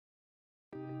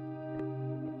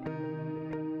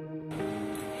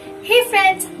Hey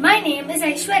friends, my name is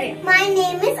Aishwarya. My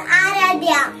name is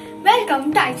Aradhya.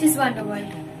 Welcome to Aishu's Wonder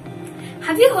World.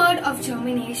 Have you heard of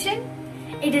germination?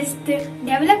 It is the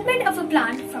development of a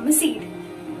plant from a seed.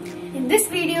 In this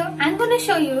video, I'm going to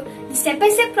show you the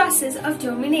step-by-step process of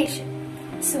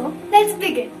germination. So, let's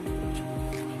begin.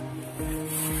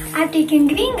 I've taken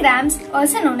green grams,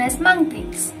 also known as monk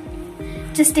beans.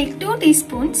 Just take 2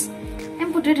 teaspoons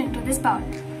and put it into this bowl.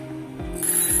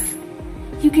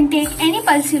 You can take any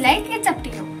pulse you like, it's up to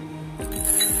you.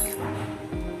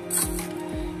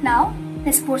 Now,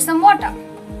 let's pour some water.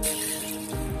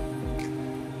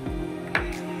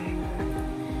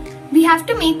 We have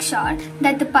to make sure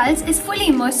that the pulse is fully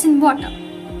immersed in water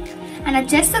and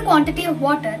adjust the quantity of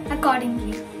water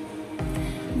accordingly.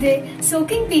 The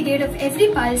soaking period of every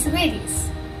pulse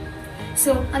varies.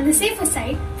 So, on the safer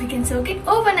side, we can soak it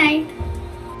overnight.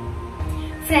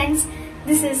 Friends,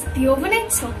 this is the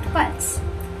overnight soaked pulse.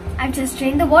 I've just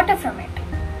drained the water from it.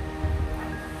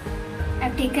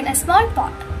 I've taken a small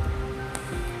pot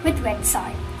with wet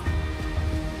soil.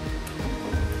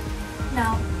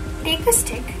 Now, take a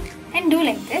stick and do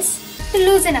like this to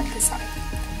loosen up the soil.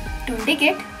 Don't dig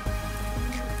it.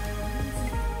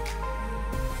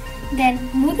 Then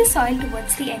move the soil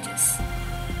towards the edges.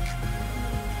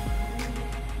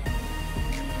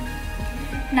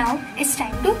 Now it's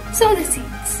time to sow the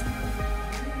seeds.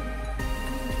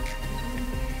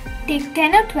 Take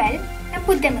 10 or 12 and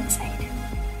put them inside.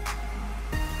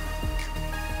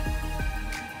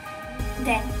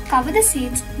 Then cover the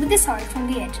seeds with the soil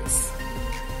from the edges.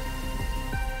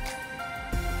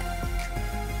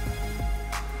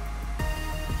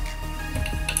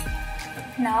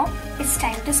 Now it's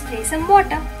time to spray some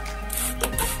water.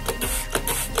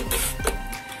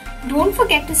 Don't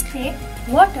forget to spray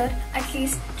water at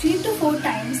least 3 to 4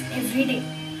 times every day.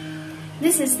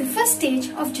 This is the first stage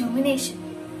of germination.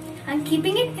 I'm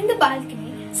keeping it in the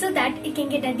balcony so that it can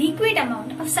get adequate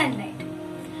amount of sunlight.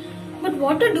 But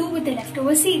what to do with the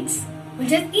leftover seeds? We'll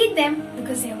just eat them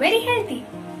because they are very healthy.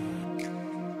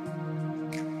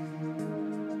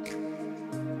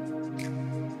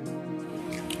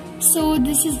 So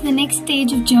this is the next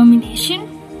stage of germination.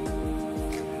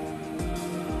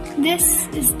 This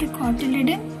is the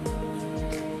cotyledon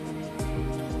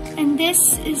and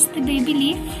this is the baby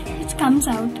leaf which comes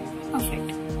out of it.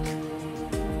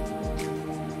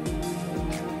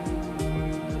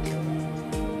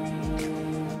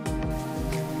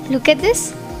 Look at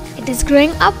this, it is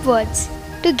growing upwards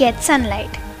to get sunlight.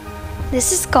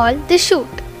 This is called the shoot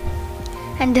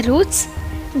and the roots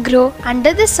grow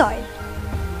under the soil.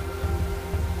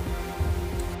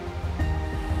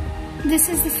 This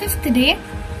is the 5th day.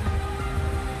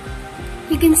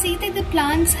 You can see that the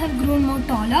plants have grown more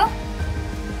taller.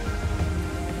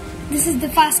 This is the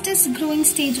fastest growing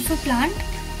stage of a plant.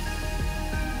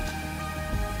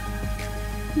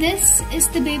 This is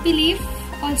the baby leaf,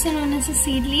 also known as a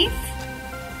seed leaf.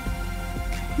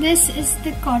 This is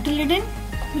the cotyledon,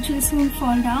 which will soon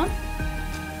fall down.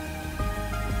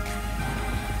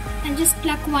 And just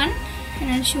pluck one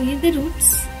and I'll show you the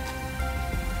roots.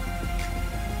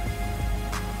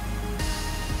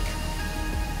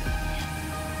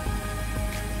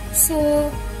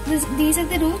 So these are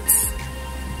the roots.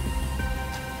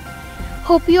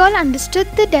 Hope you all understood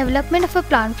the development of a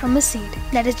plant from a seed,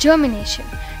 that is germination.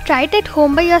 Try it at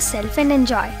home by yourself and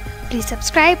enjoy. Please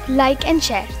subscribe, like and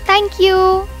share. Thank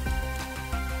you.